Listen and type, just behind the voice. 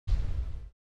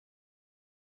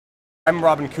I'm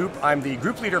Robin Coope. I'm the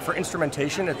group leader for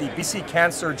instrumentation at the BC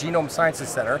Cancer Genome Sciences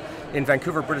Centre in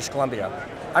Vancouver, British Columbia.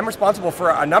 I'm responsible for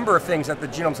a number of things at the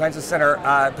Genome Sciences Centre,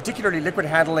 particularly liquid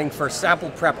handling for sample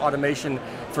prep automation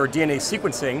for DNA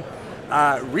sequencing,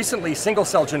 recently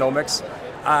single-cell genomics,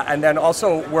 and then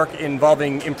also work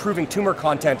involving improving tumor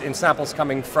content in samples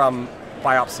coming from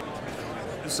biopsy.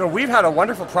 So we've had a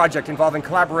wonderful project involving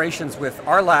collaborations with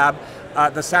our lab,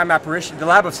 the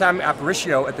lab of Sam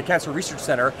Aparicio at the Cancer Research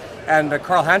Center, and the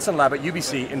Carl Hansen lab at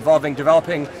UBC, involving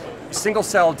developing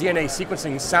single-cell DNA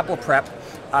sequencing sample prep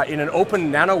in an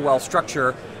open nanowell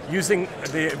structure using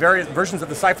the various versions of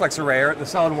the Cyflex arrayer, the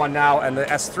cellenONE now and the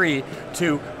S3,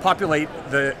 to populate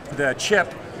the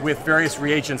chip with various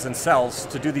reagents and cells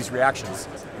to do these reactions.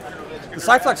 The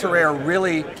Cyflex arrayer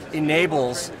really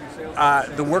enables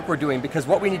the work we're doing, because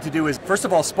what we need to do is, first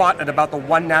of all, spot at about the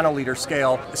 1 nanoliter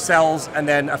scale cells, and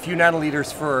then a few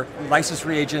nanoliters for lysis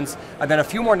reagents, and then a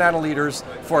few more nanoliters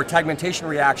for tagmentation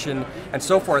reaction, and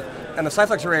so forth. And the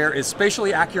Cyflex arrayer is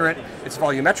spatially accurate, it's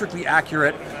volumetrically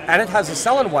accurate, and it has a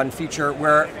cellenONE feature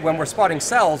where, when we're spotting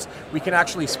cells, we can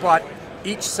actually spot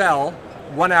each cell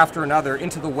one after another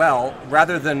into the well,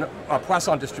 rather than a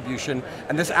Poisson distribution.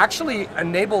 And this actually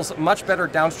enables much better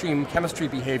downstream chemistry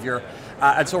behavior.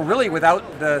 And so really,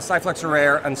 without the Cyflex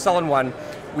arrayer and cellenONE,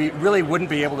 we really wouldn't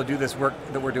be able to do this work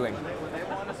that we're doing.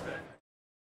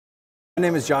 My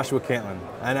name is Joshua Cantlin,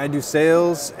 and I do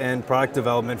sales and product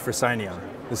development for Scienion.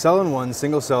 The cellenONE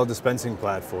single-cell dispensing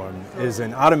platform is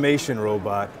an automation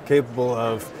robot capable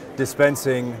of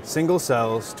dispensing single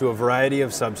cells to a variety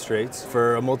of substrates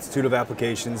for a multitude of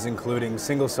applications, including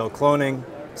single-cell cloning,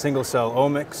 single-cell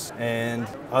omics, and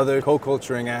other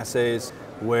co-culturing assays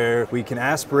where we can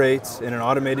aspirate in an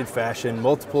automated fashion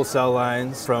multiple cell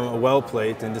lines from a well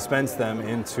plate and dispense them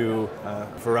into a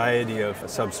variety of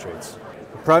substrates.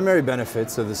 The primary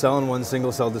benefits of the cellenONE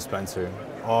single-cell dispenser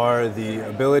are the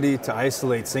ability to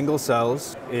isolate single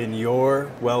cells in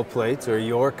your well plates or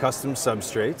your custom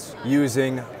substrates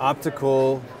using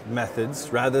optical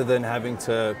methods rather than having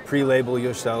to pre-label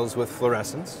your cells with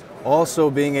fluorescence. Also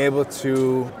being able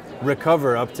to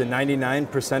recover up to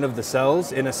 99% of the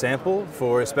cells in a sample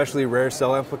for especially rare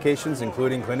cell applications,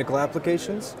 including clinical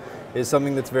applications, is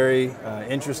something that's very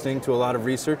interesting to a lot of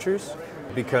researchers,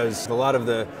 because a lot of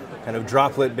the kind of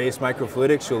droplet-based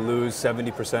microfluidics, you'll lose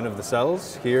 70% of the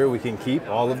cells. Here we can keep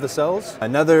all of the cells.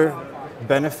 Another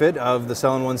benefit of the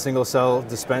cellenONE single-cell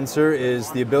dispenser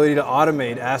is the ability to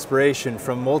automate aspiration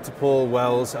from multiple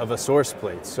wells of a source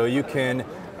plate. So you can,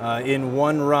 in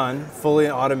one run, fully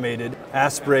automated,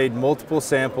 aspirate multiple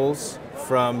samples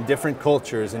from different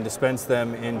cultures and dispense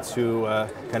them into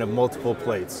kind of multiple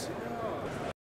plates.